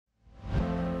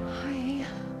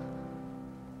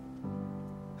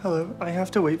Hello, I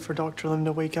have to wait for Dr. Lim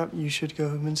to wake up. You should go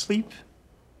home and sleep.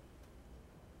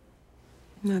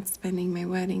 I'm not spending my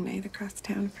wedding night across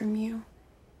town from you.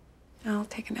 I'll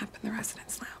take a nap in the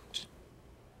residence lounge.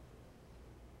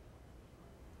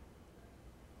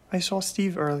 I saw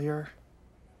Steve earlier.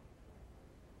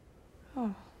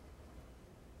 Oh.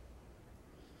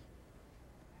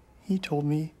 He told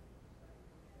me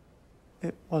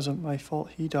it wasn't my fault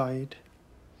he died.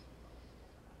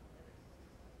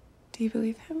 Do you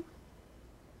believe him?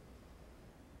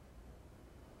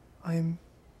 I'm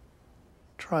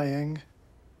trying.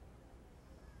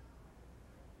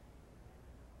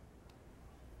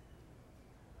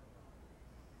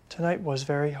 Tonight was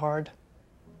very hard.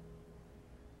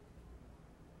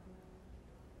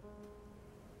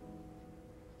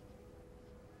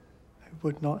 I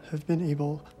would not have been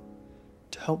able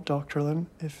to help Dr. Lim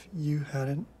if you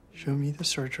hadn't shown me the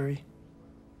surgery.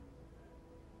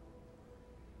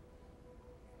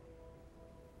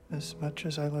 As much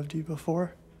as I loved you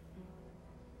before,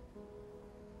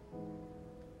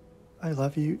 I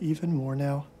love you even more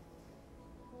now.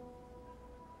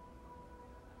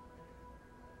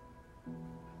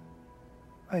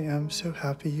 I am so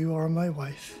happy you are my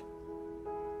wife.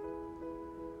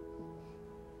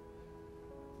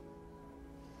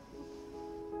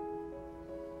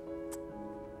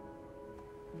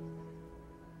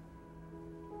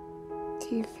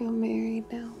 Do you feel married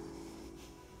now?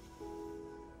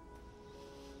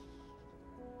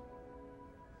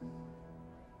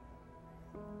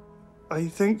 I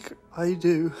think I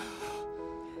do.